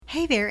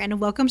Hey there, and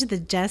welcome to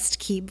the Just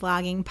Keep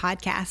Blogging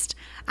podcast.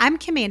 I'm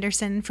Kim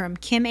Anderson from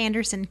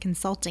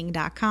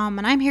KimAndersonConsulting.com,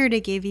 and I'm here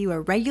to give you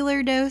a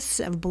regular dose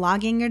of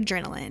blogging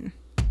adrenaline.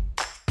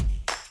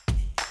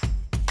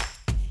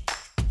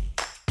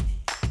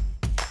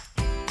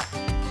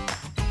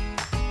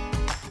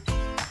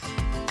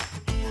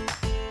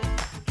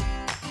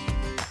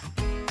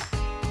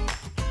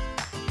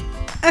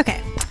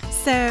 Okay,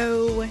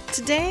 so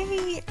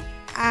today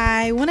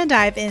I want to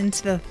dive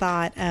into the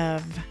thought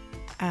of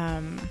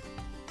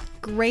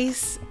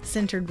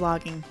grace-centered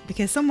blogging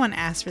because someone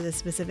asked for this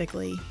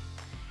specifically,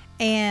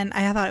 and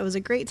I thought it was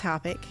a great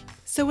topic.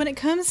 So when it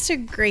comes to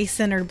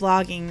grace-centered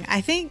blogging, I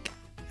think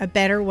a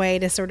better way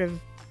to sort of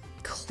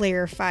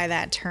clarify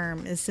that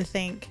term is to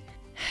think,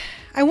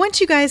 I want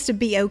you guys to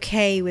be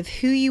okay with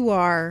who you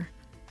are,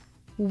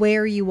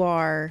 where you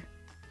are,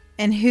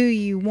 and who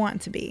you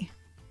want to be.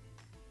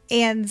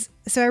 And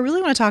so I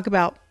really want to talk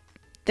about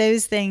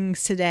those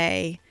things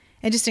today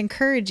and just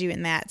encourage you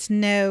in that to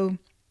know,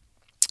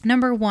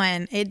 number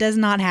one, it does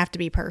not have to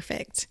be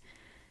perfect.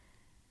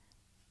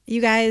 You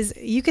guys,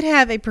 you could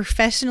have a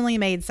professionally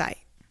made site.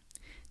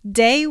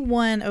 Day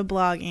one of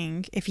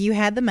blogging, if you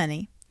had the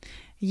money,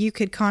 you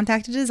could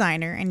contact a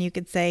designer and you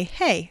could say,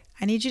 hey,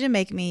 I need you to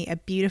make me a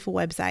beautiful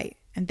website.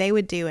 And they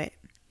would do it.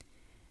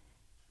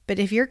 But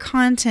if your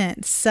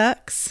content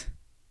sucks,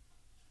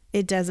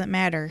 it doesn't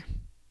matter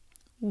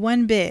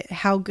one bit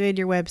how good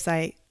your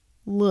website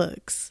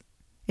looks.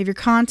 If your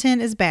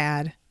content is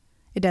bad,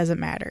 it doesn't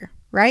matter,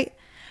 right?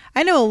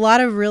 I know a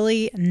lot of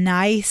really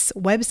nice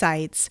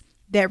websites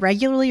that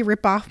regularly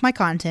rip off my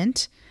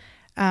content,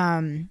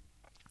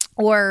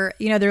 or,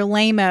 they're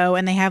lame-o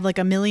and they have like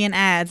a million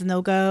ads and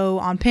they'll go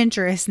on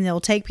Pinterest and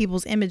they'll take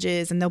people's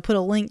images and they'll put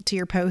a link to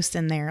your post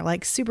in there,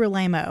 like super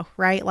lame-o,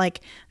 right? Like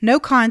no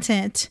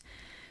content,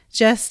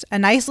 just a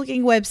nice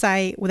looking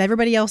website with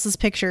everybody else's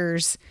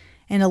pictures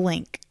and a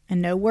link and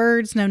no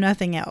words, no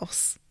nothing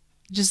else.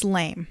 Just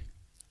lame.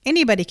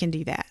 Anybody can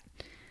do that.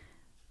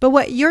 But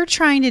what you're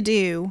trying to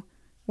do,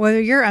 whether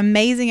you're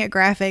amazing at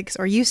graphics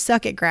or you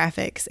suck at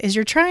graphics, is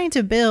you're trying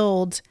to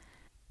build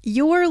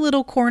your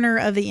little corner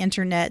of the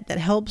internet that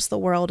helps the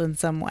world in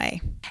some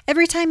way.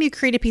 Every time you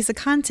create a piece of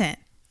content,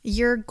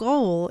 your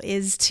goal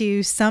is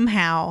to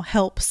somehow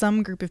help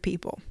some group of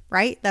people,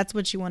 right? That's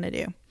what you want to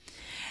do.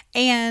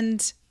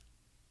 And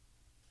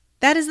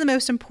that is the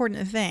most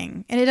important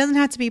thing. And it doesn't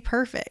have to be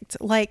perfect.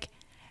 Like,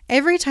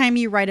 every time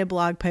you write a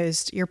blog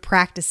post, you're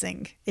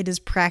practicing. It is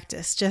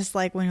practice, just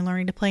like when you're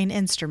learning to play an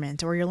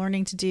instrument or you're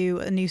learning to do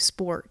a new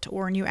sport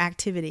or a new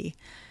activity.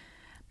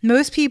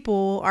 Most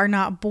people are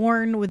not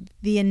born with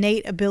the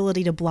innate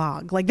ability to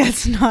blog. Like,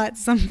 that's not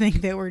something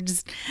that we're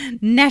just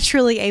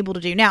naturally able to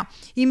do. Now,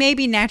 you may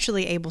be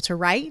naturally able to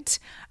write,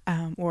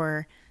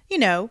 or,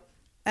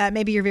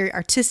 maybe you're very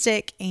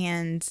artistic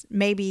and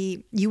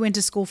maybe you went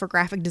to school for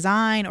graphic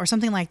design or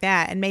something like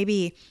that. And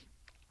maybe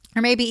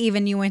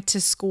even you went to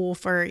school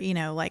for,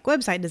 like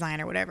website design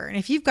or whatever. And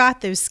if you've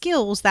got those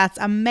skills, that's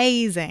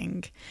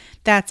amazing.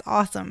 That's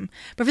awesome.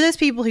 But for those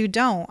people who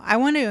don't, I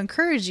want to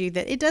encourage you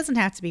that it doesn't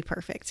have to be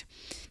perfect.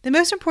 The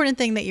most important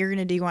thing that you're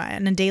going to do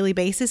on a daily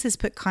basis is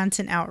put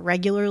content out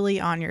regularly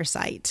on your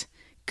site.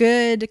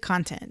 Good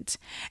content.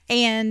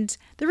 And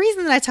the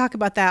reason that I talk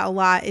about that a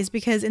lot is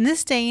because in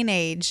this day and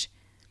age,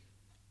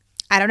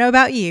 I don't know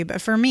about you,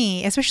 but for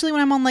me, especially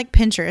when I'm on like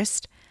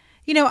Pinterest,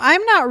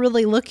 I'm not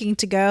really looking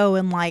to go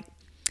and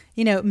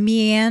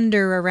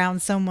meander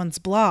around someone's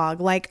blog.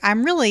 Like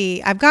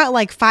I've got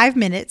like 5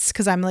 minutes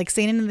because I'm like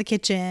standing in the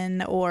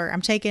kitchen or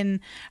I'm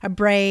taking a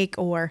break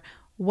or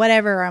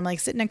whatever. I'm like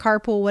sitting in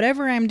carpool,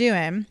 whatever I'm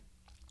doing.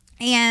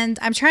 And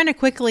I'm trying to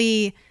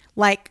quickly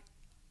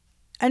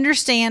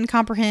understand,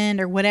 comprehend,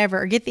 or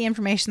whatever, or get the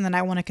information that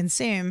I want to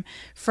consume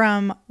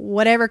from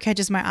whatever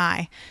catches my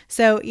eye.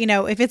 So,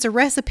 if it's a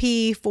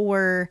recipe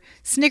for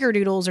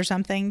snickerdoodles or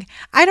something,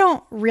 I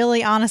don't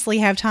really honestly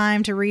have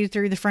time to read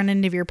through the front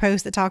end of your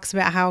post that talks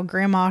about how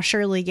Grandma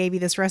Shirley gave you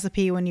this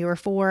recipe when you were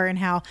 4 and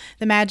how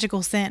the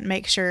magical scent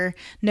makes your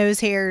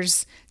nose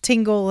hairs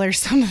tingle or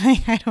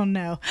something. I don't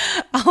know.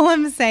 All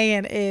I'm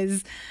saying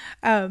is,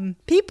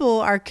 people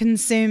are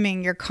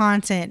consuming your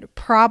content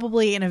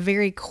probably in a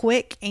very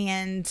quick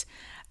and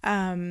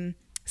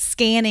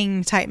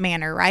scanning type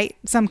manner, right?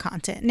 Some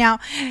content. Now,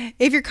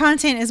 if your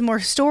content is more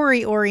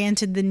story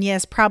oriented, then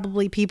yes,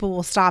 probably people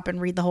will stop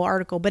and read the whole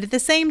article. But at the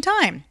same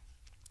time,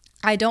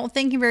 I don't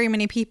think very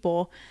many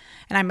people,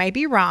 and I might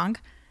be wrong,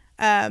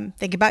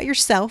 think about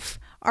yourself,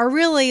 are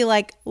really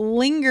like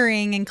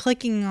lingering and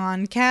clicking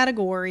on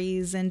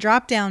categories and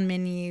drop down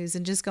menus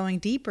and just going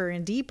deeper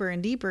and deeper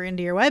and deeper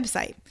into your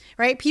website,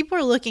 right? People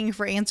are looking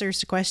for answers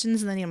to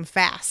questions and they need them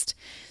fast.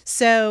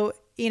 So,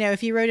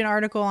 if you wrote an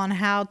article on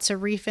how to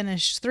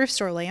refinish thrift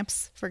store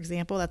lamps, for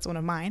example, that's one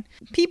of mine,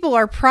 people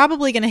are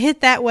probably going to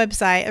hit that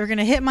website, or going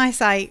to hit my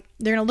site,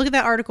 they're going to look at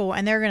that article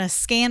and they're going to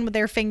scan with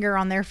their finger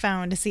on their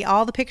phone to see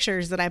all the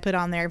pictures that I put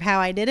on there of how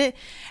I did it.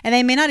 And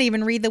they may not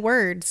even read the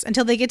words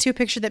until they get to a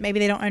picture that maybe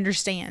they don't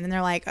understand. And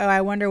they're like, oh,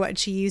 I wonder what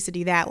she used to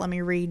do that. Let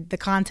me read the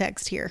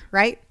context here,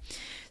 right?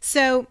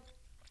 So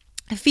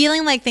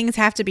feeling like things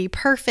have to be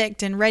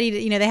perfect and ready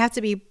to, they have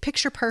to be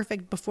picture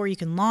perfect before you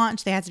can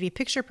launch. They have to be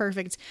picture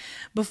perfect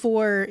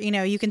before,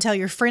 you can tell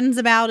your friends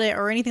about it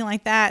or anything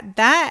like that.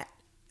 That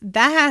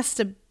has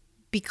to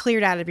be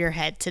cleared out of your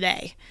head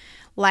today.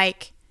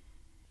 Like,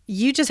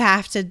 you just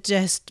have to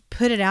just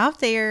put it out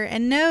there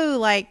and know,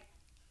 like,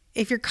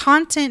 if your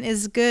content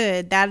is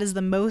good, that is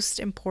the most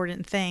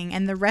important thing,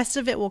 and the rest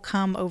of it will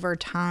come over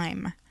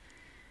time.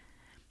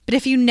 But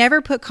if you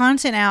never put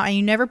content out and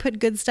you never put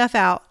good stuff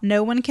out,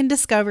 no one can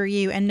discover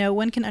you and no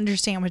one can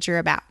understand what you're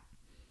about.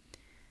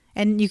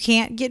 And you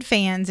can't get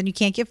fans and you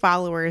can't get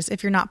followers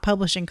if you're not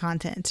publishing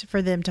content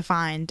for them to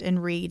find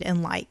and read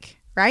and like,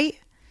 right?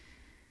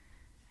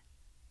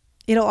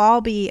 It'll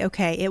all be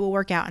okay. It will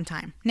work out in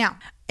time. Now,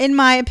 in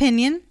my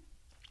opinion,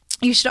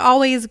 you should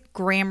always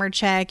grammar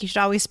check. You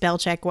should always spell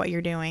check what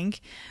you're doing.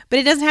 But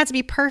it doesn't have to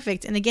be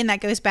perfect. And again,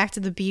 that goes back to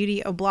the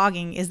beauty of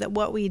blogging, is that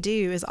what we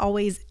do is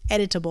always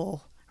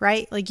editable,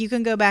 right? Like, you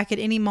can go back at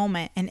any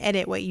moment and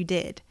edit what you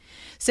did.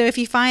 So if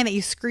you find that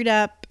you screwed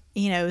up,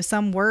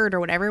 some word or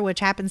whatever, which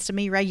happens to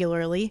me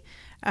regularly,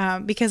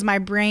 because my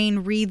brain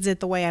reads it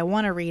the way I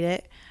want to read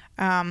it.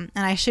 And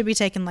I should be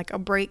taking like a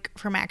break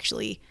from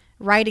actually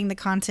writing the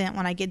content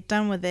when I get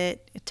done with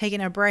it, taking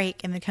a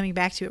break and then coming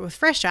back to it with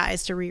fresh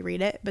eyes to reread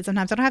it. But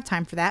sometimes I don't have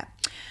time for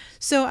that.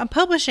 So I'm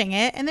publishing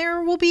it and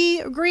there will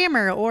be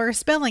grammar or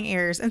spelling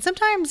errors. And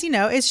sometimes,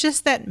 it's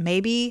just that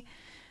maybe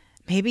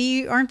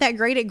you aren't that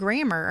great at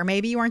grammar, or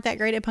maybe you aren't that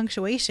great at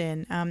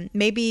punctuation.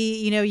 Maybe,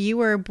 you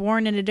were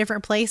born in a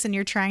different place and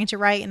you're trying to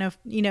write in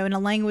a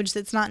language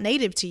that's not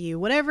native to you.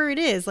 Whatever it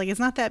is, like, it's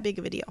not that big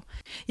of a deal.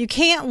 You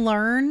can't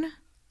learn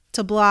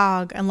to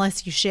blog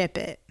unless you ship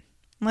it.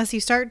 Unless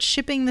you start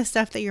shipping the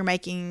stuff that you're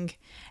making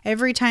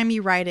every time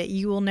you write it,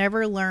 you will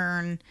never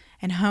learn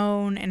and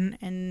hone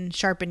and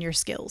sharpen your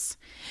skills.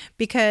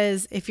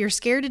 Because if you're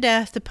scared to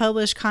death to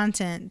publish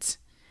content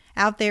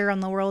out there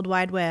on the World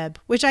Wide Web,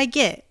 which I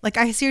get, like,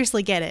 I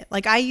seriously get it.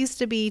 Like, I used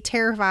to be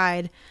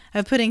terrified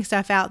of putting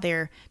stuff out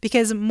there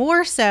because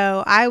more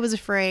so I was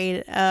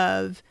afraid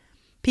of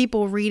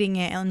people reading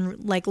it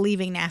and like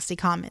leaving nasty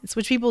comments,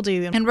 which people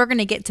do. And we're going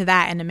to get to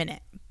that in a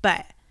minute.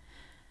 But,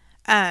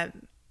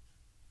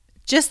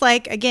 just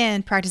like,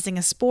 again, practicing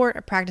a sport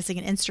or practicing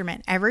an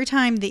instrument, every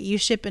time that you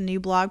ship a new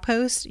blog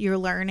post, you're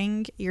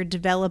learning, you're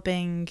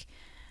developing,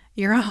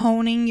 you're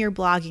honing your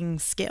blogging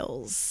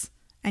skills.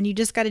 And you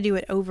just got to do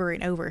it over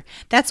and over.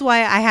 That's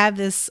why I have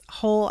this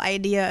whole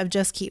idea of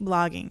just keep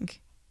blogging.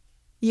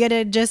 You got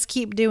to just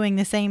keep doing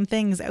the same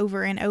things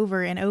over and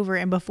over and over.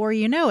 And before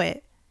you know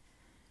it,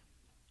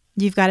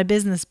 you've got a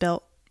business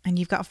built. And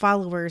you've got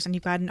followers and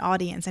you've got an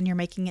audience and you're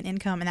making an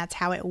income, and that's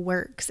how it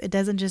works. It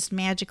doesn't just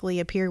magically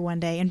appear one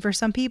day. And for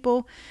some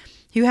people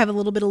who have a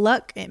little bit of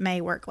luck, it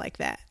may work like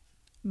that.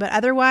 But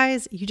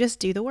otherwise, you just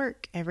do the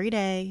work every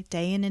day,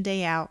 day in and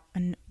day out,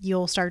 and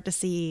you'll start to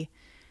see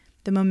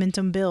the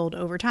momentum build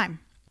over time.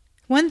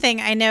 One thing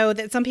I know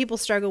that some people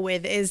struggle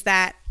with is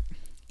that,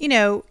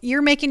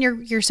 you're making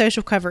your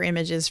social cover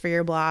images for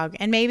your blog,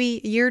 and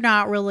maybe you're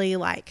not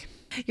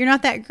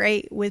that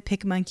great with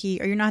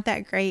PicMonkey, or you're not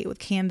that great with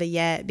Canva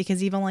yet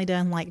because you've only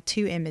done like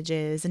 2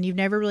 images and you've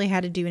never really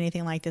had to do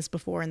anything like this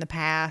before in the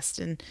past.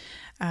 And,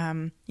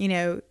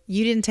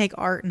 you didn't take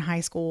art in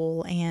high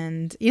school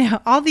and,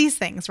 all these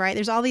things, right?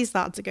 There's all these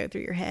thoughts that go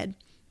through your head.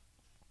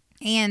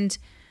 And,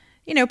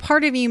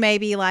 part of you may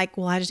be like,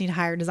 well, I just need to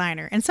hire a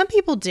designer. And some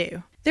people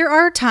do. There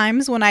are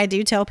times when I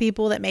do tell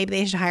people that maybe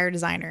they should hire a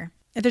designer.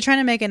 If they're trying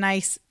to make a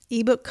nice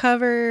ebook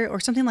cover or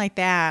something like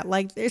that,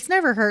 like, it's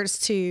never hurts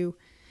to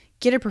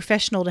get a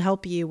professional to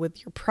help you with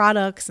your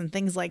products and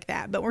things like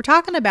that. But we're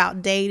talking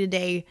about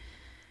day-to-day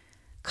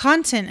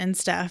content and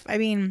stuff. I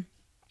mean,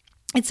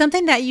 it's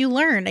something that you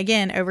learn,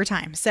 again, over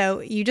time.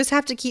 So you just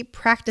have to keep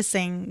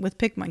practicing with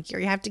PicMonkey, or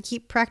you have to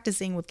keep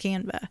practicing with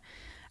Canva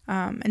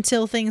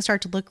until things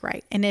start to look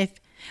right. And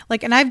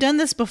and I've done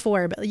this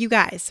before, but you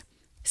guys,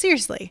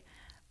 seriously,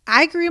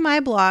 I grew my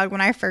blog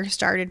when I first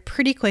started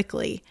pretty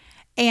quickly.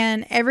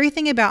 And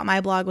everything about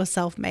my blog was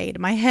self-made.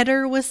 My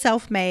header was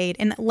self-made.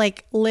 And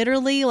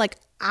literally,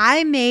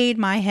 I made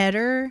my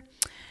header.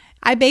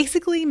 I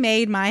basically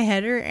made my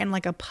header in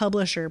like a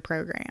publisher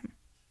program.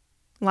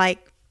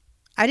 Like,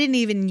 I didn't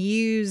even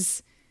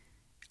use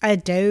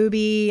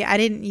Adobe. I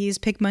didn't use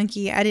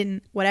PicMonkey.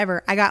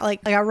 I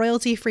got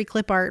royalty-free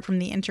clip art from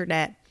the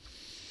internet.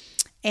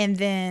 And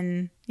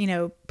then,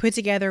 put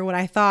together what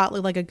I thought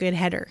looked like a good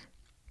header.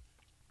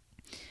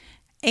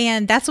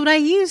 And that's what I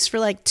used for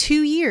like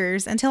 2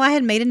 years until I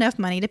had made enough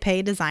money to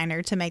pay a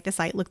designer to make the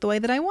site look the way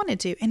that I wanted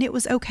to. And it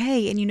was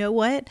okay. And you know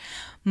what?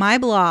 My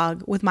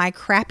blog with my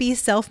crappy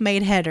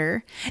self-made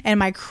header and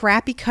my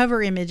crappy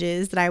cover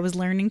images that I was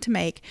learning to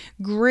make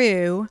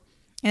grew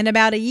in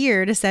about a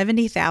year to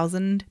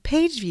 70,000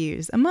 page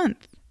views a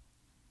month.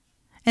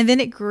 And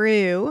then it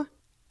grew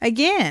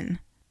again.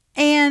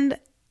 And,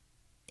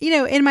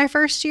 in my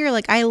first year,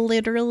 I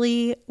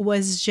literally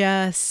was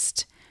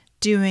just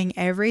doing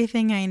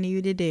everything I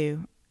knew to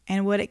do.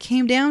 And what it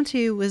came down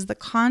to was the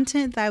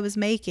content that I was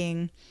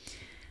making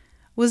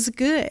was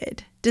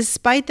good.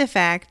 despite the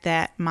fact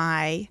that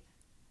my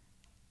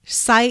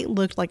site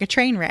looked like a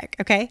train wreck.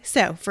 Okay.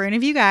 So for any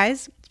of you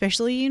guys,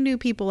 especially you new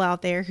people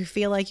out there who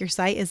feel like your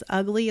site is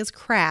ugly as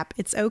crap,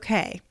 it's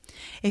okay.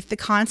 If the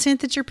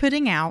content that you're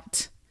putting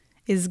out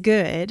is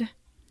good,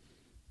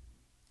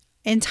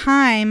 in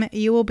time,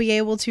 you will be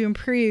able to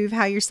improve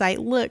how your site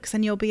looks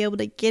and you'll be able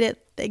to get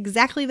it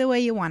exactly the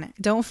way you want it.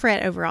 Don't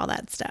fret over all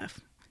that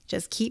stuff.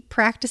 Just keep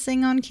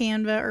practicing on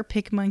Canva or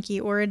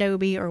PicMonkey or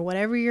Adobe or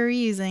whatever you're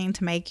using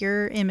to make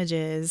your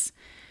images,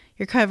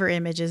 your cover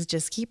images.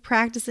 Just keep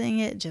practicing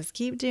it. Just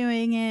keep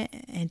doing it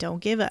and don't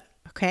give up,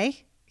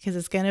 okay? Because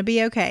it's going to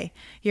be okay.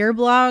 Your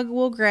blog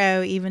will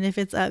grow even if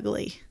it's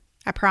ugly.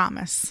 I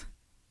promise.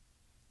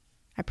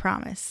 I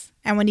promise.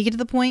 And when you get to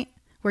the point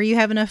where you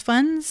have enough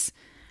funds,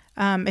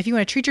 if you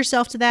want to treat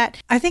yourself to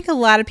that, I think a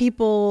lot of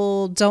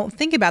people don't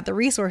think about the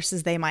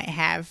resources they might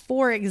have.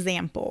 For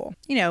example,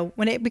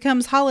 when it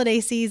becomes holiday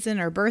season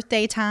or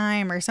birthday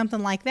time or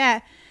something like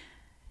that,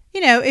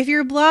 if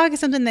your blog is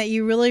something that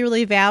you really,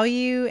 really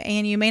value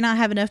and you may not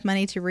have enough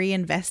money to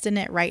reinvest in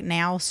it right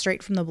now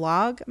straight from the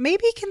blog,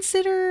 maybe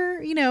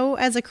consider,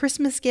 as a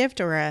Christmas gift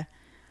or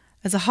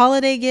as a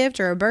holiday gift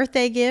or a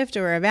birthday gift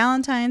or a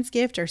Valentine's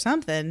gift or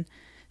something,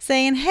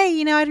 saying,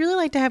 hey, I'd really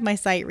like to have my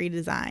site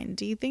redesigned.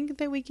 Do you think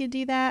that we could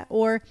do that?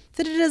 Or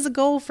set it as a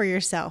goal for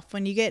yourself.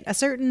 When you get a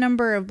certain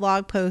number of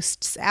blog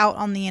posts out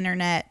on the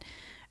internet,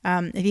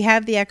 if you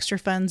have the extra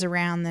funds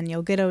around, then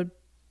you'll get a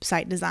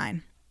site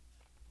design.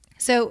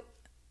 So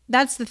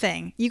that's the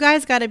thing. You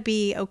guys got to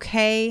be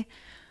okay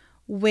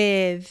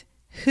with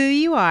who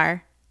you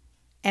are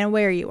and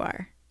where you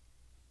are.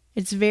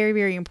 It's very,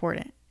 very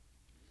important.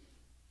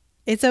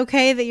 It's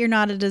okay that you're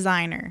not a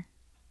designer.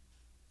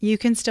 You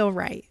can still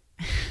write.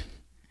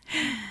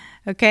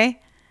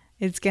 Okay?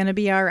 It's going to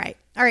be all right.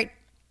 All right.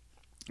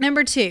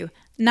 Number 2,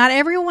 not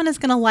everyone is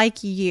going to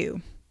like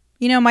you.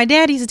 My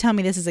dad used to tell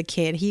me this as a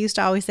kid. He used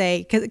to always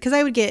say, because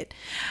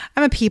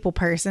I'm a people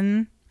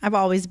person. I've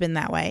always been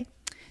that way.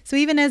 So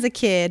even as a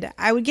kid,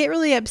 I would get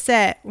really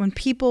upset when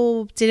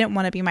people didn't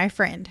want to be my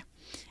friend.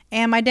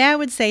 And my dad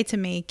would say to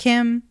me,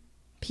 Kim,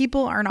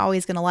 people aren't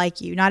always going to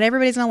like you. Not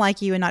everybody's going to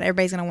like you and not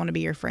everybody's going to want to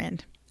be your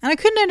friend. And I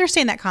couldn't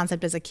understand that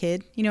concept as a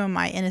kid, in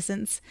my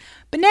innocence.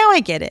 But now I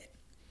get it.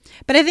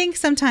 But I think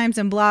sometimes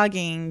in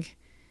blogging,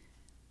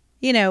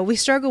 we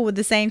struggle with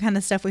the same kind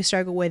of stuff we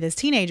struggle with as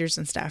teenagers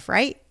and stuff,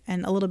 right?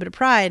 And a little bit of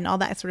pride and all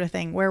that sort of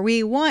thing, where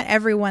we want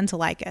everyone to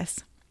like us.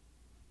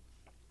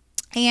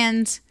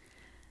 And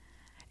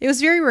it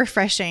was very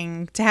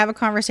refreshing to have a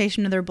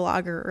conversation with her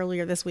blogger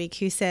earlier this week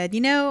who said,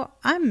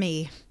 I'm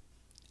me.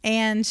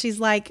 And she's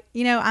like,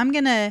 I'm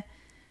going to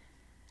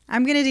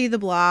do the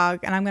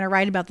blog and I'm going to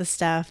write about the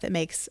stuff that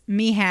makes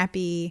me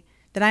happy,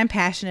 that I'm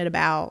passionate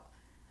about,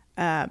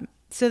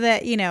 so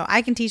that,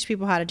 I can teach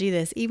people how to do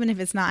this, even if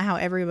it's not how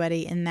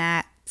everybody in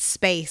that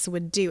space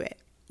would do it,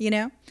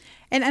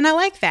 And I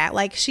like that.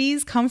 Like,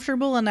 she's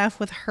comfortable enough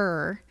with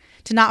her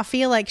to not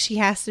feel like she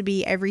has to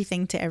be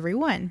everything to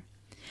everyone.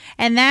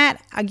 And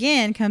that,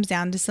 again, comes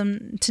down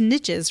to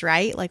niches,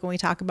 right? Like when we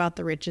talk about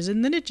the riches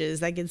and the niches,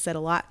 that gets said a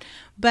lot.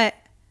 But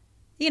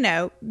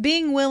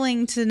being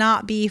willing to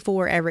not be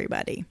for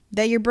everybody,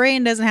 that your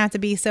brain doesn't have to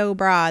be so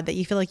broad that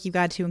you feel like you've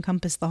got to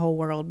encompass the whole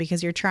world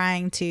because you're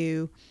trying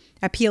to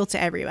appeal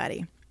to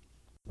everybody.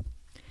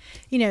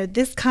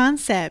 This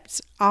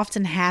concept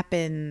often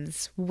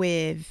happens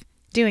with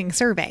doing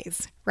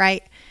surveys,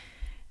 right?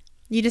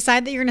 You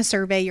decide that you're going to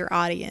survey your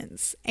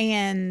audience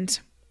and,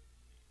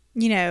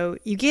 you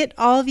get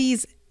all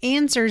these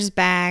answers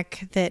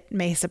back that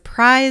may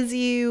surprise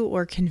you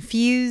or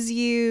confuse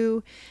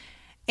you.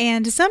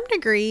 And to some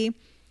degree,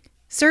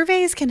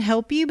 surveys can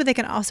help you, but they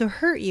can also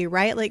hurt you,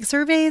 right? Like,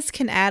 surveys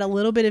can add a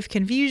little bit of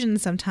confusion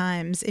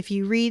sometimes if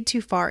you read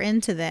too far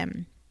into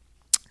them.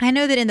 I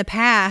know that in the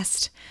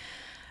past,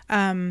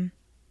 a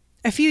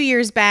few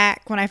years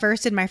back when I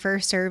first did my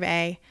first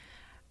survey,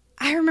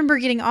 I remember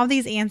getting all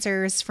these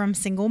answers from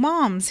single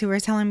moms who were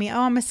telling me,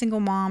 oh, I'm a single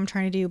mom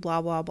trying to do blah,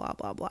 blah, blah,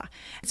 blah, blah.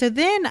 So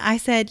then I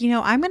said,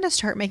 I'm going to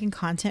start making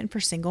content for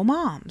single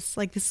moms.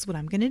 Like, this is what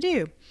I'm going to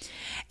do.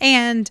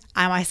 And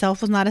I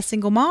myself was not a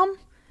single mom.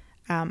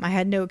 I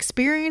had no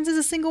experience as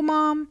a single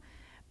mom,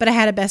 but I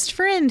had a best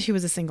friend who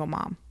was a single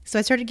mom. So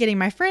I started getting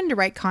my friend to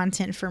write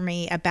content for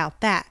me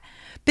about that.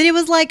 But it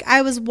was like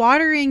I was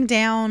watering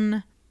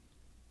down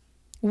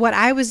what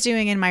I was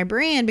doing in my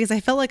brand because I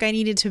felt like I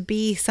needed to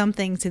be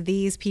something to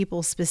these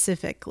people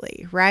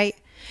specifically, right?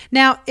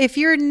 Now, if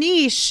your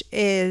niche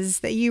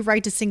is that you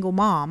write to single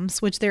moms,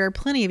 which there are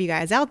plenty of you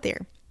guys out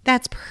there,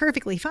 that's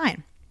perfectly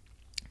fine.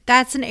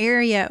 That's an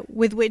area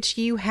with which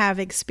you have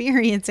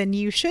experience and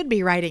you should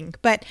be writing.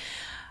 But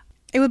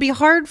it would be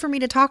hard for me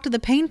to talk to the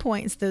pain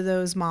points that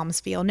those moms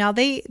feel. Now,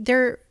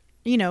 they're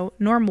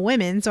normal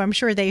women, so I'm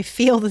sure they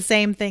feel the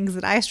same things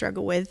that I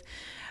struggle with.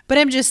 But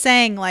I'm just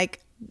saying, like,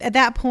 at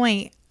that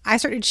point, I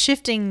started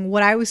shifting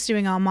what I was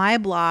doing on my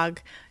blog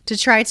to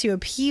try to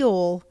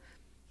appeal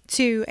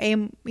to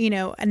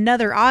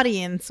another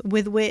audience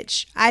with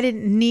which I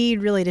didn't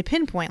need really to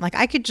pinpoint. Like,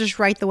 I could just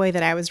write the way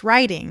that I was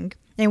writing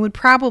and would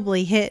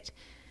probably hit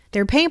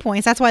their pain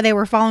points. That's why they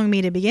were following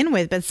me to begin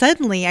with. But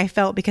suddenly I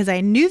felt, because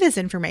I knew this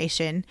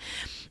information,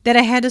 that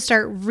I had to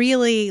start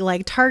really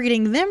like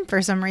targeting them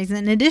for some reason,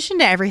 in addition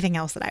to everything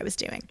else that I was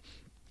doing.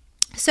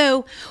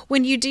 So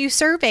when you do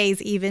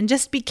surveys, even,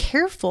 just be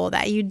careful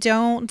that you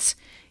don't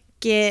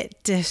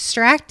get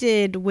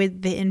distracted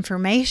with the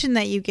information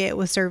that you get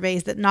with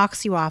surveys that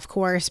knocks you off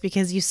course,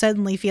 because you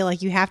suddenly feel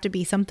like you have to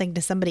be something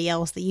to somebody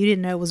else that you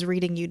didn't know was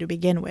reading you to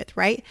begin with,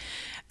 right?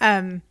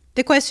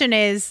 The question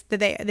is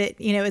that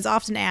is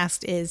often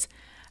asked is,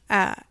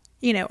 are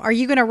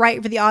you going to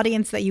write for the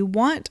audience that you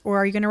want, or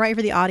are you going to write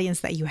for the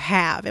audience that you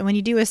have? And when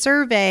you do a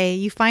survey,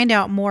 you find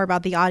out more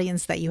about the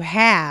audience that you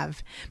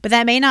have, but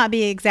that may not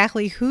be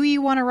exactly who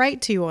you want to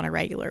write to on a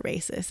regular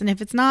basis. And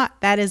if it's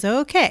not, that is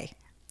okay.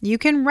 You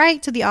can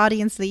write to the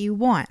audience that you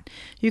want.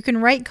 You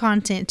can write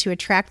content to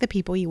attract the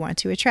people you want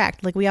to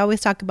attract. Like we always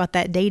talk about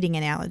that dating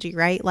analogy,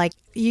 right? Like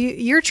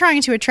you're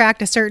trying to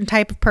attract a certain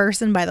type of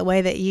person by the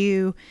way that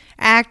you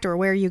act or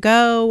where you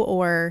go,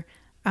 or,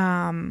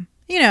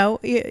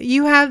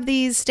 you have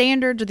these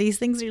standards or these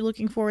things that you're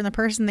looking for in the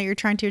person that you're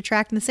trying to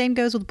attract. And the same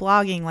goes with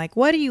blogging. Like,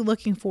 what are you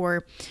looking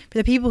for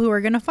the people who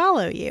are going to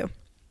follow you?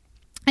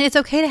 And it's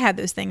okay to have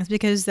those things,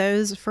 because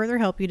those further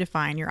help you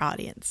define your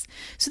audience.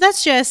 So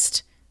that's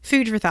just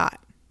food for thought.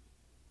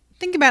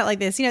 Think about it like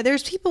this.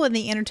 There's people in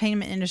the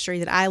entertainment industry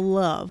that I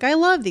love. I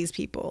love these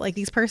people, like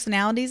these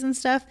personalities and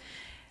stuff.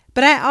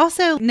 But I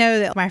also know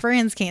that my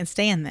friends can't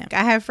stand them.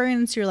 I have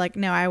friends who are like,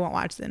 no, I won't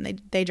watch them.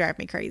 They drive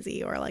me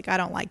crazy, or like, I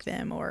don't like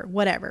them, or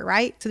whatever,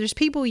 right? So there's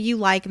people you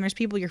like and there's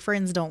people your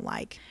friends don't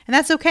like. And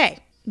that's okay.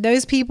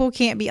 Those people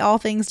can't be all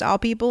things to all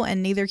people,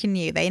 and neither can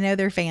you. They know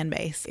their fan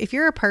base. If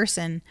you're a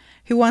person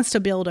who wants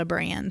to build a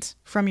brand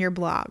from your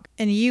blog,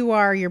 and you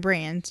are your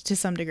brand to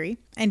some degree,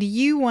 and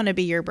you want to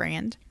be your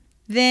brand,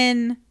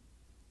 then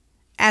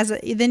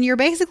you're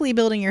basically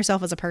building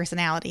yourself as a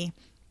personality.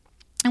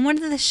 And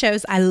one of the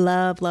shows I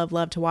love, love,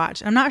 love to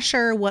watch, I'm not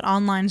sure what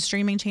online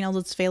streaming channels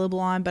it's available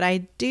on, but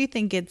I do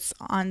think it's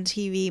on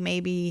TV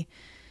maybe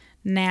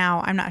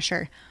now. I'm not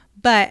sure.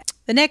 But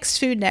the Next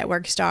Food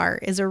Network Star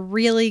is a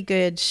really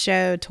good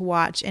show to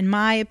watch, in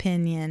my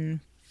opinion,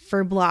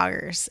 for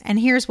bloggers. And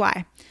here's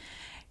why.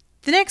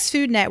 The Next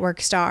Food Network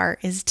Star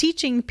is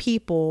teaching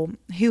people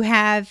who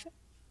have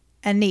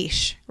a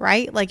niche,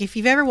 right? Like if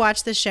you've ever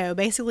watched the show,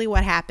 basically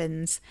what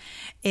happens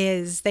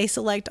is they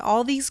select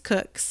all these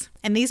cooks,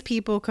 and these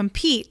people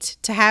compete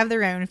to have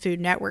their own Food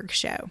Network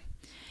show.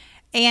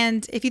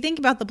 And if you think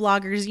about the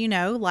bloggers,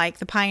 like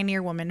the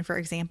Pioneer Woman, for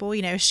example,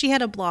 she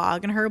had a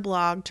blog, and her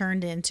blog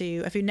turned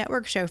into a Food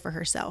Network show for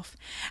herself.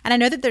 And I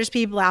know that there's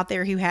people out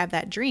there who have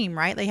that dream,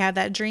 right? They have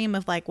that dream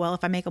of like, well,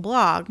 if I make a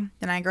blog,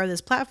 then I grow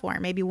this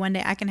platform. Maybe one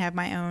day I can have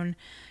my own,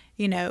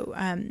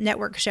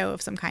 network show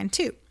of some kind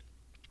too,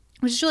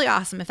 which is really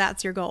awesome if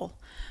that's your goal.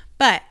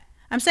 But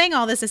I'm saying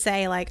all this to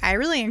say, like, I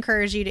really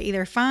encourage you to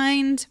either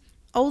find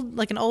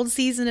an old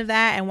season of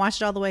that and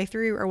watch it all the way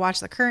through, or watch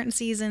the current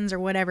seasons or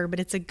whatever. But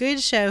it's a good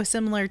show,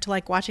 similar to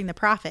like watching The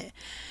Prophet.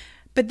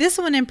 But this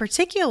one in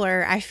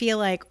particular, I feel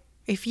like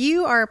if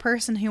you are a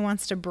person who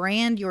wants to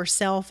brand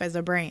yourself as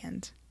a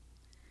brand,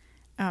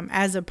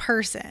 as a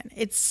person,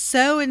 it's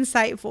so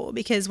insightful,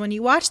 because when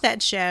you watch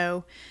that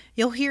show,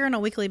 you'll hear on a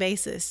weekly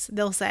basis,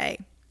 they'll say,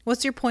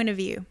 what's your point of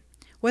view?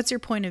 What's your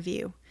point of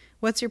view?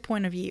 What's your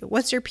point of view?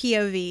 What's your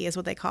POV is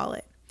what they call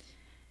it.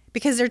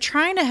 Because they're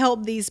trying to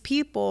help these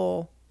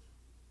people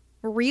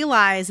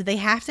realize that they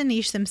have to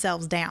niche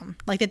themselves down,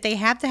 like that they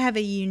have to have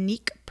a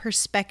unique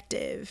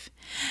perspective.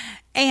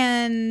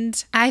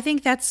 And I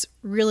think that's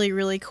really,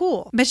 really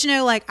cool. But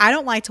I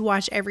don't like to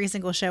watch every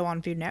single show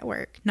on Food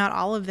Network. Not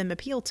all of them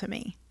appeal to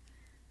me.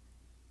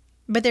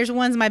 But there's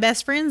ones my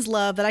best friends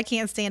love that I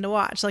can't stand to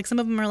watch. Like some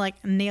of them are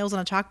like nails on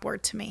a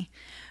chalkboard to me.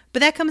 But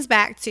that comes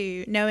back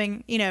to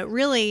knowing,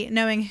 really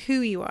knowing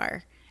who you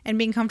are and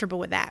being comfortable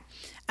with that.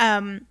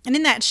 And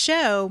in that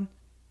show,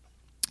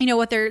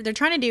 what they're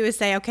trying to do is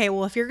say, okay,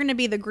 well, if you're going to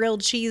be the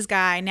grilled cheese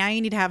guy, now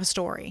you need to have a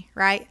story,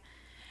 right?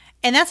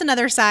 And that's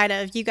another side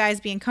of you guys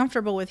being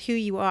comfortable with who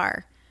you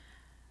are.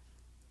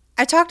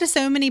 I talk to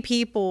so many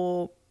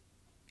people,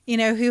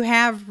 who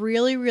have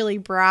really, really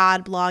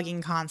broad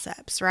blogging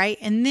concepts, right?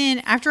 And then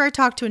after I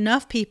talk to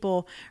enough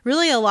people,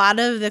 really a lot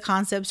of the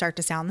concepts start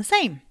to sound the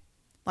same.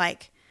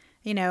 Like,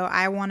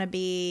 I want to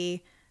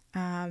be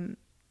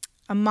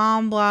a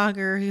mom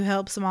blogger who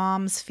helps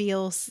moms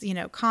feel,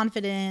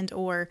 confident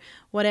or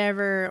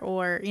whatever,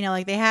 or,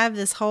 like they have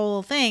this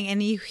whole thing,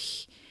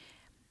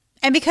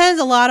 and because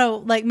a lot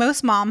of, like,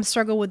 most moms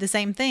struggle with the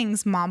same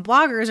things, mom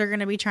bloggers are going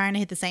to be trying to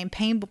hit the same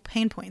pain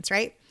points,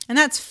 right? And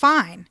that's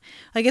fine.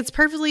 Like, it's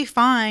perfectly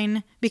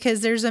fine,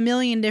 because there's a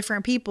million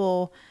different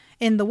people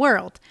in the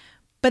world.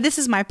 But this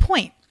is my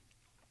point.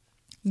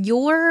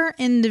 Your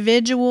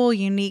individual,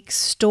 unique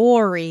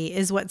story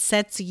is what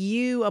sets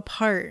you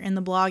apart in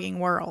the blogging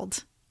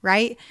world,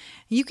 right?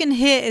 You can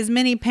hit as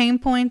many pain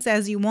points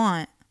as you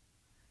want,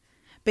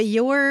 but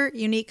your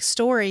unique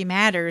story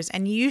matters,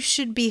 and you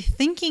should be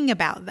thinking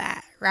about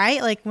that,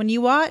 right? Like when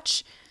you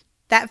watch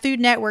that Food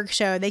Network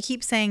show, they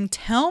keep saying,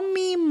 tell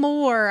me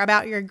more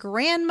about your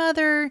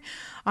grandmother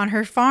on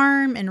her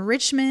farm in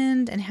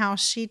Richmond and how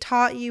she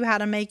taught you how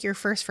to make your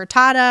first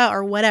frittata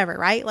or whatever,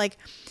 right? Like,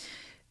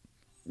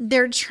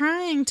 they're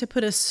trying to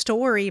put a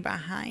story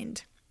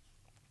behind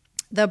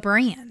the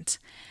brand.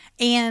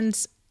 And,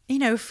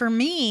 for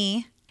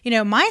me,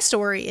 my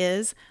story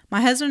is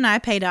my husband and I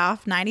paid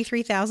off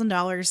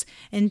 $93,000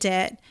 in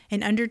debt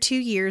in under 2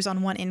 years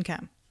on one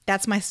income.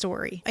 That's my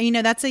story.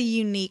 That's a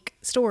unique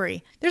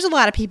story. There's a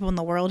lot of people in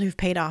the world who've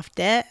paid off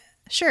debt,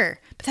 sure,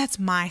 but that's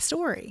my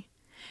story.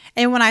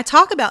 And when I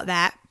talk about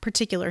that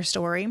particular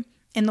story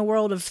in the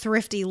world of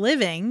thrifty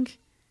living,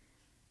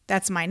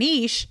 that's my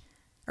niche,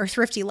 or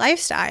thrifty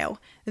lifestyle,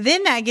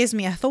 then that gives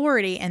me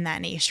authority in that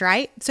niche,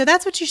 right? So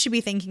that's what you should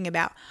be thinking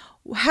about.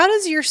 How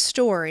does your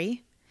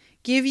story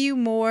give you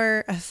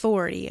more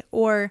authority,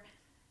 or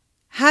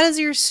how does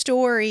your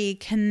story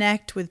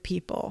connect with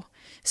people?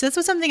 So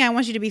that's something I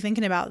want you to be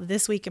thinking about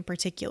this week in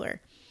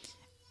particular.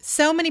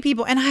 So many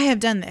people, and I have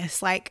done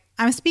this, like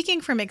I'm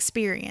speaking from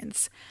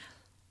experience.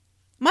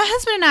 My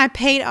husband and I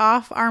paid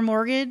off our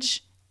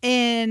mortgage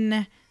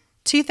in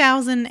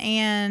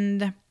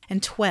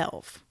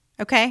 2012.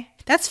 Okay?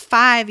 That's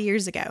 5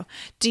 years ago.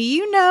 Do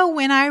you know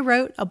when I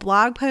wrote a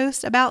blog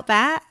post about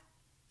that?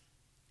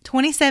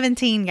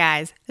 2017,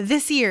 guys.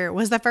 This year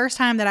was the first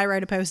time that I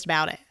wrote a post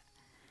about it.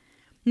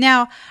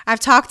 Now, I've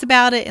talked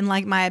about it in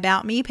like my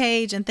About Me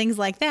page and things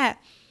like that,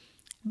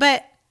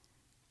 but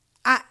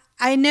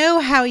I know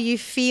how you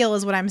feel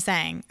is what I'm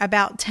saying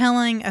about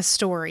telling a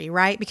story,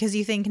 right? Because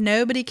you think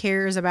nobody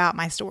cares about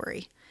my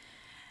story.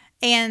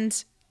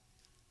 And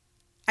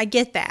I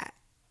get that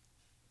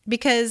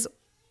because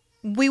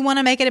we want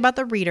to make it about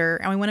the reader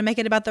and we want to make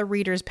it about the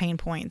reader's pain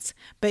points,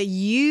 but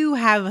you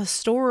have a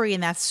story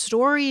and that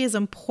story is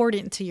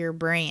important to your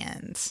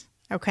brand.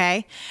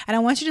 Okay. And I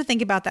want you to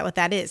think about that, what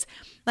that is.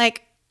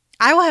 Like,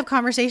 I will have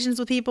conversations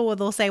with people where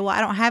they'll say, well,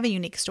 I don't have a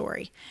unique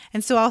story.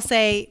 And so I'll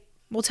say,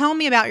 well, tell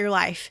me about your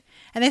life.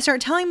 And they start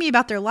telling me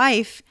about their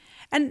life.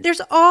 And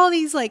there's all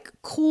these like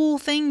cool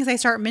things they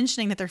start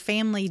mentioning that their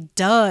family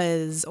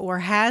does or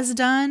has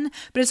done,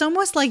 but it's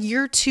almost like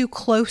you're too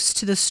close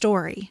to the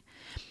story.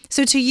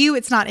 So to you,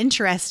 it's not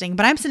interesting,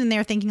 but I'm sitting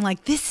there thinking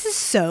like, this is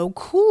so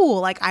cool.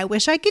 Like, I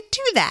wish I could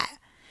do that.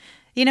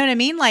 You know what I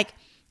mean? Like,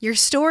 your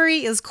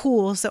story is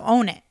cool, so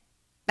own it.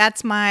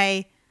 That's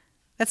my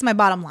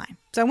bottom line.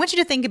 So I want you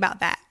to think about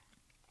that.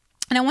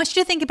 And I want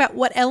you to think about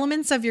what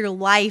elements of your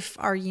life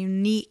are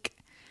unique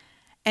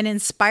and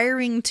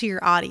inspiring to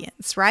your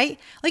audience, right?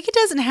 Like, it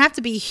doesn't have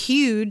to be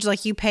huge,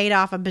 like you paid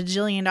off $1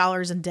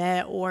 bajillion in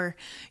debt, or,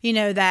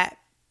 that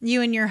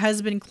you and your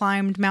husband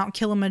climbed Mount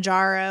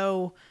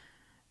Kilimanjaro,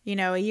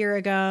 a year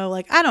ago.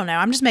 Like, I don't know.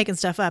 I'm just making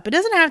stuff up. It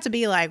doesn't have to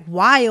be like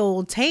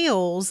wild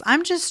tales.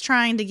 I'm just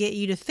trying to get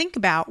you to think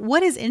about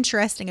what is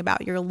interesting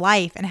about your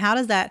life and how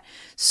does that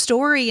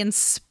story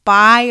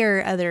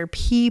inspire other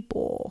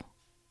people?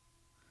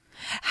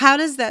 How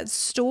does that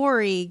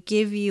story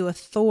give you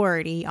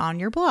authority on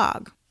your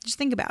blog? Just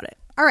think about it.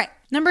 All right.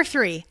 Number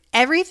 3,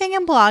 everything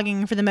in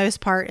blogging for the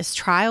most part is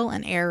trial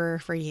and error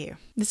for you.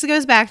 This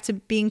goes back to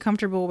being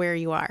comfortable where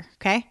you are.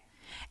 Okay.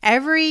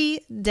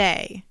 Every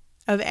day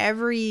of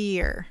every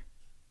year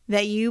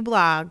that you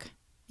blog,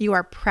 you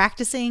are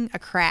practicing a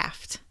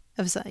craft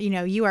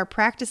you are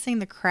practicing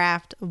the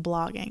craft of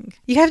blogging.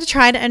 You have to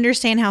try to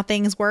understand how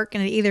things work,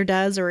 and it either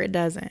does or it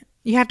doesn't.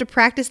 You have to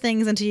practice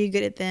things until you're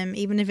good at them,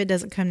 even if it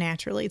doesn't come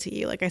naturally to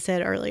you, like I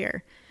said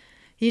earlier.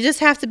 You just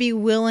have to be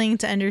willing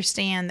to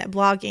understand that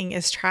blogging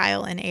is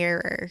trial and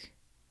error.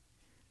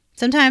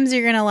 Sometimes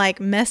you're going to like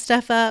mess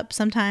stuff up.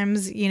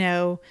 Sometimes,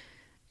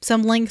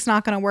 some link's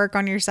not going to work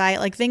on your site.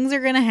 Like, things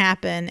are going to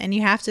happen and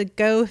you have to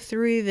go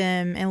through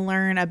them and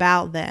learn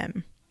about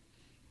them.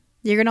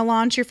 You're going to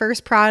launch your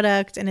first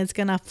product and it's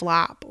going to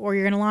flop, or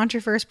you're going to launch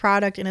your first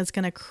product and it's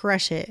going to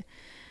crush it.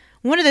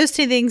 One of those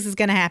two things is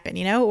going to happen,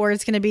 or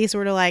it's going to be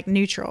sort of like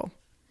neutral.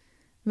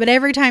 But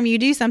every time you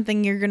do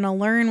something, you're going to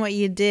learn what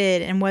you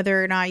did and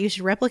whether or not you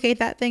should replicate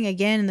that thing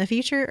again in the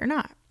future or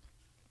not.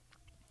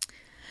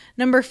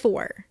 Number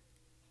 4,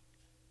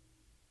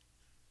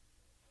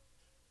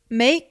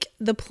 make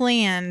the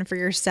plan for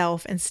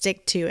yourself and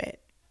stick to it.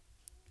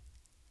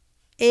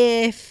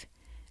 If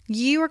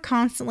you are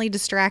constantly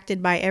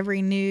distracted by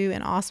every new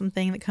and awesome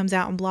thing that comes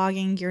out in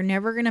blogging, you're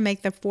never going to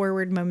make the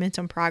forward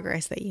momentum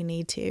progress that you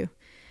need to.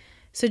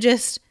 So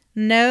just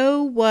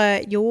know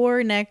what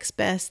your next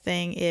best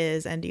thing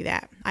is and do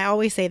that. I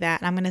always say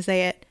that, and I'm going to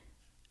say it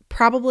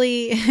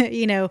probably,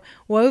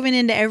 woven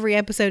into every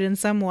episode in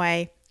some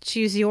way.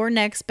 Choose your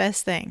next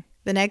best thing,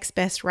 the next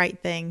best right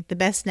thing, the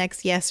best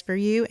next yes for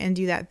you, and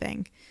do that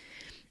thing.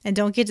 And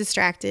don't get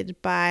distracted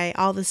by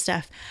all this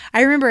stuff.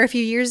 I remember a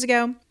few years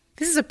ago,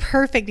 this is a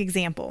perfect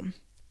example.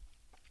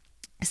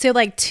 So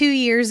like 2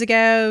 years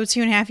ago,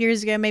 2.5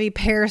 years ago, maybe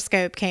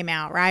Periscope came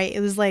out, right?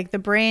 It was like the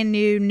brand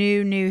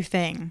new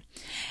thing.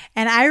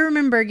 And I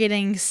remember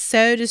getting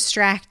so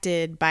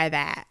distracted by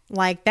that.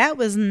 Like, that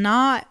was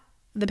not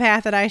the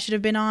path that I should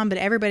have been on, but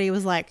everybody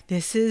was like,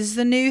 this is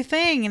the new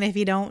thing. And if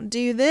you don't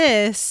do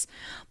this,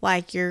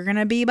 like, you're going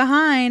to be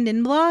behind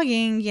in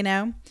blogging, you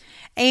know?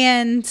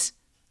 And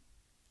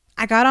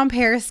I got on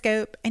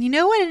Periscope, and you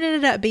know what it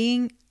ended up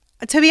being?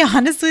 To be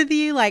honest with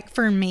you, like,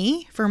 for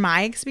me, for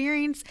my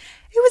experience,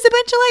 it was a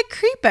bunch of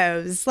like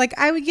creepos. Like,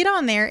 I would get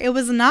on there. It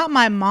was not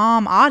my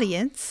mom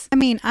audience. I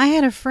mean, I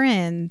had a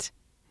friend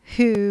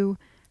who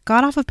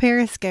got off of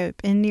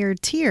Periscope in near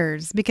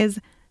tears because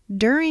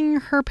during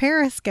her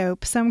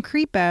Periscope, some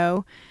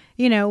creepo,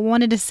 you know,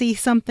 wanted to see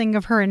something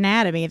of her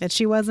anatomy that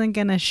she wasn't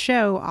going to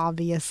show,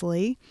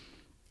 obviously.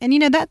 And, you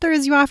know, that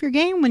throws you off your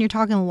game when you're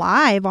talking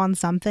live on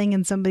something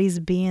and somebody's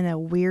being a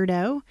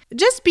weirdo.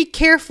 Just be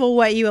careful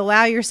what you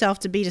allow yourself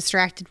to be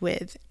distracted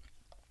with.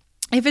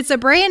 If it's a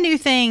brand new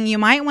thing, you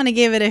might want to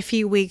give it a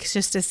few weeks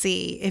just to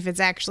see if it's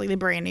actually the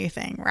brand new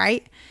thing,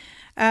 right?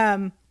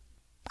 I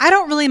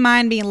don't really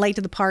mind being late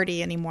to the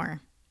party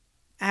anymore.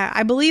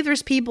 I believe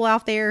there's people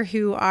out there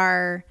who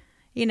are,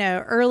 you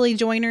know, early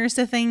joiners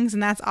to things,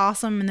 and that's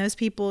awesome. And those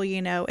people,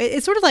 you know,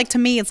 it's sort of like, to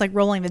me, it's like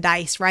rolling the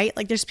dice, right?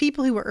 Like, there's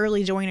people who are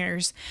early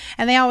joiners,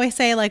 and they always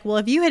say, like, well,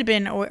 if you had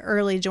been an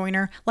early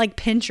joiner, like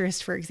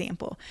Pinterest, for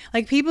example,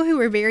 like people who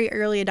were very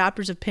early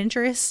adopters of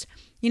Pinterest,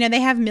 you know,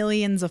 they have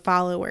millions of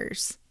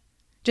followers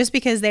just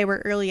because they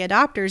were early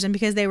adopters, and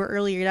because they were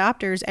early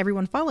adopters,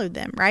 everyone followed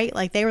them, right?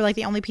 Like, they were like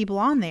the only people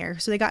on there.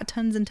 So they got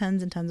tons and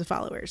tons and tons of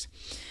followers.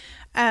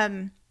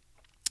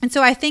 And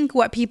so I think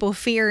what people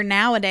fear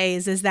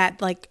nowadays is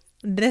that, like,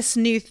 this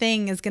new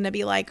thing is going to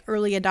be like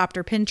early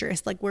adopter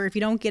Pinterest, like where if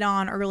you don't get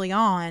on early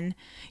on,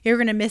 you're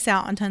going to miss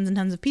out on tons and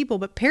tons of people.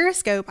 But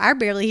Periscope, I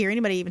barely hear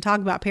anybody even talk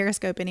about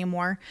Periscope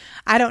anymore.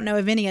 I don't know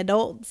of any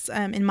adults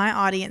in my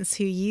audience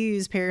who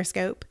use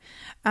Periscope.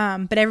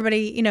 But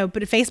everybody, you know,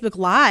 but Facebook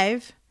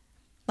Live,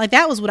 like,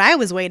 that was what I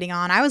was waiting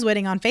on. I was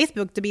waiting on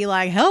Facebook to be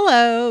like,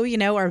 hello, you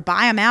know, or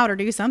buy them out or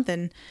do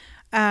something.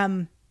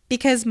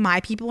 Because my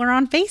people are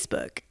on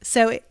Facebook.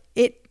 So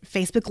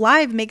Facebook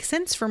Live makes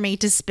sense for me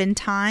to spend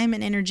time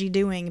and energy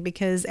doing,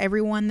 because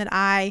everyone that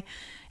I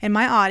and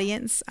my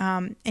audience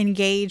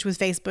engage with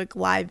Facebook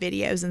Live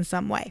videos in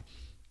some way.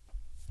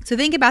 So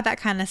think about that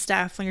kind of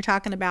stuff when you're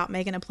talking about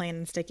making a plan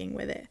and sticking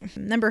with it.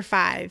 Number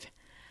 5,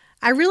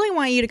 I really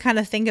want you to kind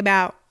of think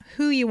about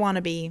who you want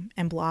to be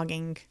in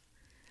blogging,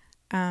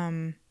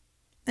 and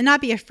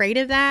not be afraid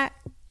of that.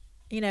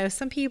 You know,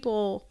 some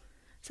people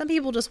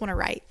just want to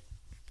write.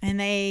 And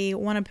they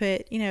want to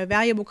put, you know,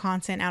 valuable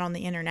content out on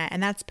the internet.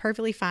 And that's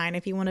perfectly fine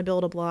if you want to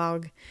build a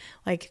blog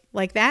like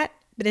that.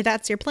 But if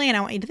that's your plan, I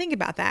want you to think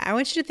about that. I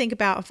want you to think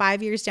about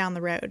 5 years down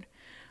the road.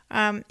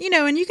 You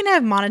know, and you can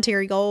have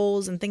monetary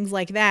goals and things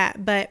like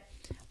that. But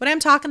what I'm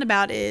talking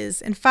about is,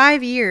 in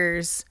 5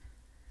 years,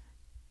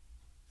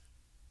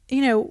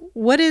 you know,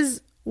 what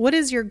is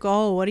your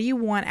goal? What do you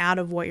want out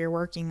of what you're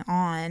working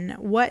on?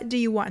 What do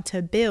you want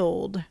to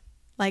build?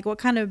 Like, what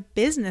kind of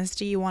business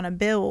do you want to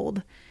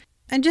build?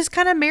 And just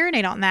kind of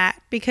marinate on that,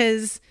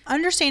 because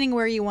understanding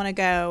where you want to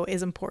go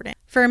is important.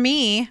 For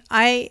me,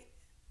 I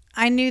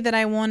knew that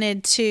I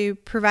wanted to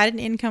provide an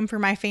income for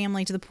my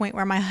family to the point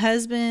where my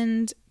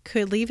husband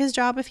could leave his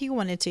job if he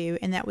wanted to,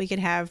 and that we could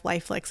have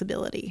life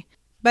flexibility.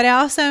 But I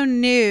also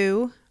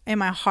knew in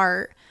my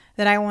heart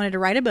that I wanted to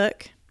write a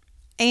book,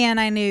 and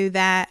I knew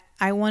that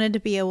I wanted to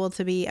be able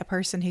to be a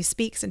person who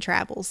speaks and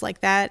travels.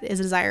 Like, that is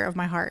a desire of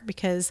my heart,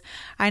 because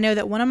I know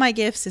that one of my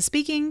gifts is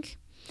speaking,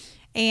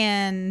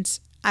 and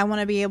I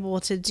want to be able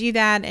to do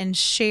that and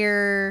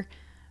share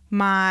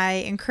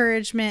my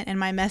encouragement and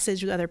my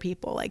message with other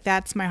people. Like,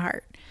 that's my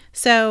heart.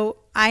 So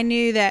I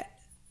knew that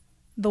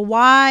the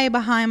why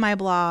behind my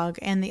blog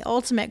and the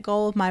ultimate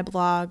goal of my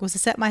blog was to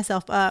set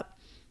myself up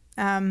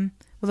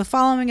with a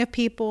following of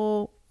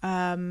people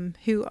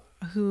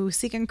who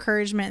seek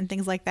encouragement and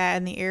things like that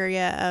in the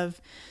area of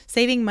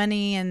saving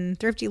money and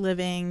thrifty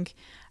living,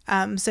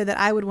 so that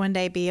I would one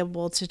day be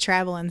able to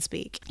travel and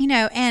speak. You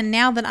know, and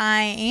now that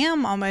I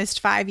am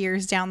almost 5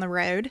 years down the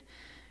road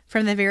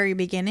from the very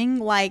beginning,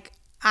 like,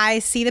 I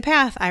see the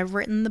path. I've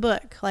written the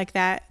book. Like,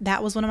 that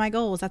was one of my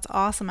goals. That's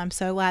awesome. I'm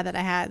so glad that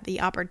I had the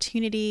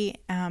opportunity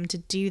to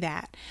do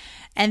that.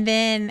 And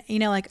then, you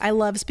know, like, I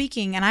love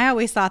speaking, and I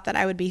always thought that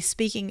I would be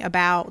speaking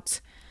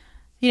about,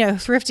 you know,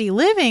 thrifty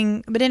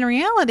living, but in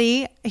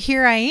reality,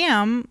 here I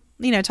am,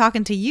 you know,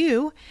 talking to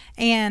you,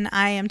 and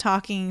I am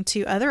talking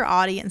to other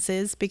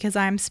audiences because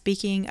I'm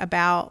speaking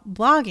about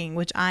blogging,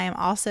 which I am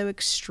also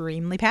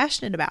extremely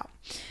passionate about.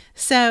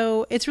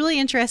 So it's really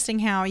interesting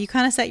how you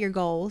kind of set your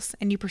goals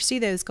and you pursue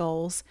those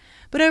goals,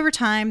 but over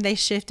time they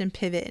shift and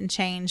pivot and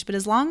change. But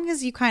as long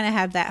as you kind of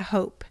have that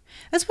hope,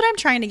 that's what I'm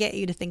trying to get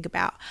you to think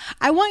about.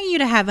 I want you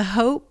to have a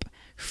hope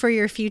for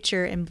your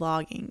future in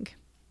blogging,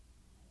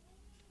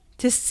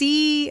 to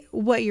see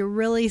what you're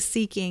really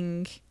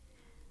seeking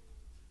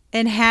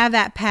and have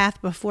that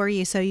path before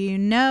you, so you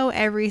know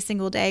every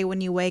single day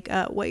when you wake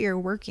up what you're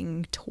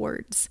working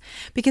towards.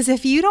 Because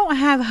if you don't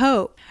have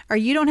hope or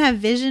you don't have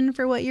vision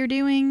for what you're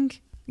doing,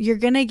 you're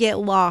going to get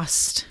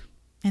lost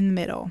in the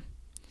middle.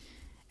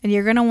 And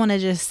you're going to want to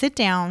just sit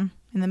down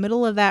in the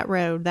middle of that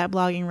road, that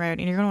blogging road,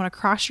 and you're going to want to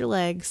cross your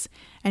legs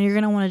and you're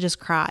going to want to just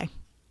cry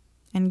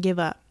and give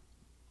up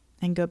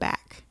and go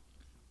back.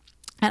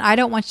 And I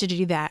don't want you to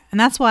do that. And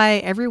that's why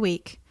every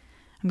week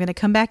I'm going to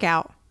come back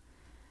out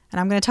and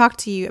I'm going to talk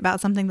to you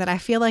about something that I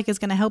feel like is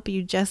going to help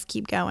you just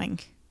keep going.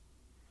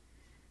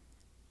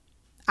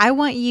 I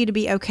want you to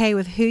be okay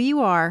with who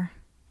you are,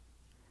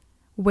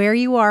 where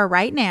you are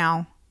right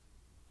now,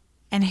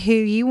 and who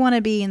you want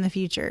to be in the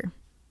future.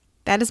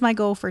 That is my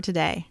goal for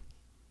today.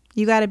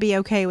 You got to be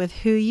okay with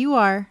who you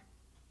are,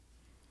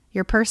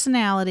 your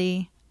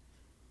personality,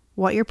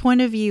 what your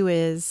point of view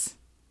is,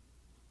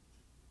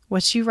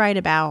 what you write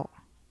about.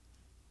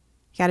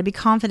 You got to be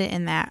confident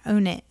in that.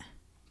 Own it.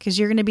 Because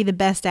you're going to be the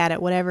best at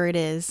it, whatever it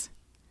is.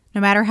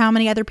 No matter how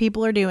many other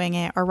people are doing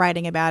it or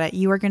writing about it,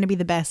 you are going to be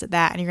the best at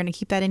that. And you're going to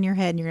keep that in your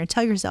head and you're going to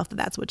tell yourself that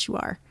that's what you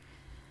are.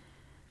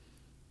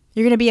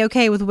 You're going to be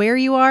okay with where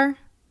you are.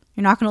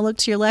 You're not going to look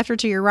to your left or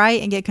to your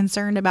right and get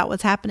concerned about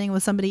what's happening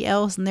with somebody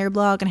else and their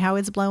blog and how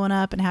it's blowing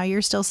up and how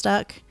you're still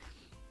stuck.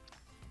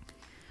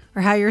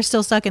 Or how you're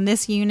still stuck in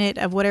this unit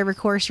of whatever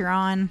course you're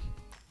on.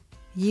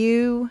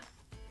 You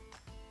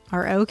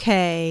are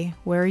okay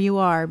where you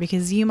are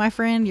because you, my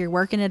friend, you're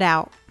working it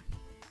out.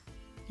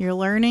 You're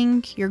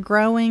learning, you're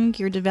growing,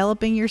 you're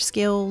developing your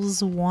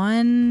skills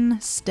one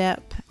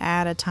step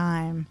at a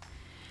time.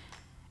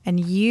 And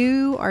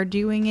you are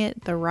doing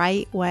it the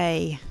right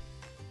way.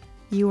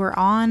 You are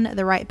on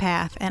the right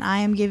path. And I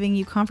am giving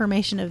you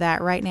confirmation of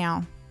that right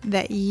now.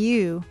 That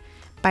you,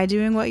 by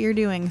doing what you're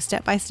doing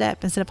step by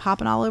step, instead of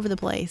hopping all over the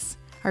place,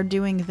 are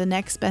doing the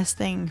next best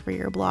thing for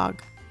your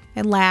blog.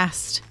 And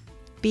last,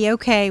 be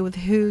okay with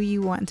who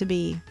you want to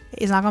be.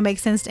 It's not going to make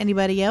sense to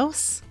anybody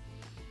else.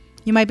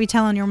 You might be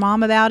telling your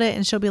mom about it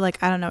and she'll be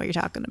like, I don't know what you're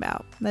talking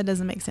about. That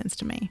doesn't make sense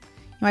to me.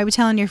 You might be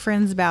telling your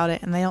friends about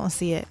it and they don't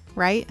see it,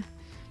 right?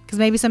 Because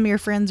maybe some of your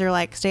friends are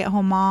like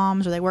stay-at-home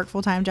moms or they work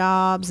full-time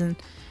jobs and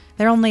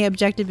their only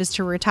objective is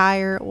to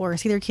retire or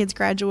see their kids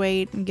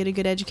graduate and get a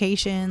good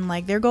education.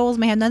 Like their goals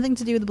may have nothing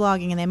to do with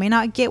blogging and they may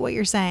not get what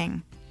you're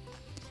saying.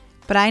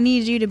 But I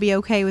need you to be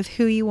okay with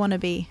who you want to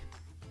be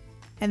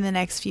in the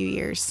next few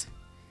years.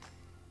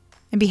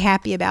 And be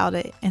happy about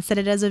it and set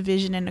it as a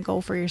vision and a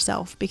goal for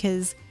yourself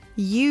because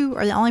you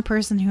are the only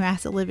person who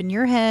has to live in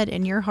your head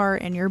and your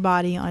heart and your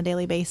body on a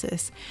daily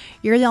basis.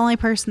 You're the only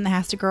person that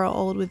has to grow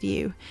old with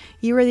you.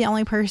 You are the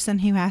only person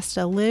who has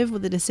to live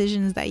with the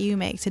decisions that you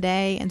make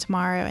today and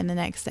tomorrow and the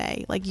next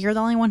day. Like you're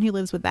the only one who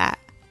lives with that.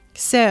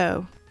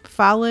 So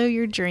follow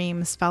your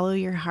dreams, follow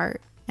your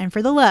heart. And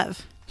for the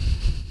love,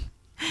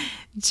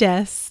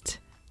 just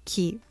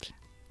keep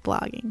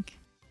blogging.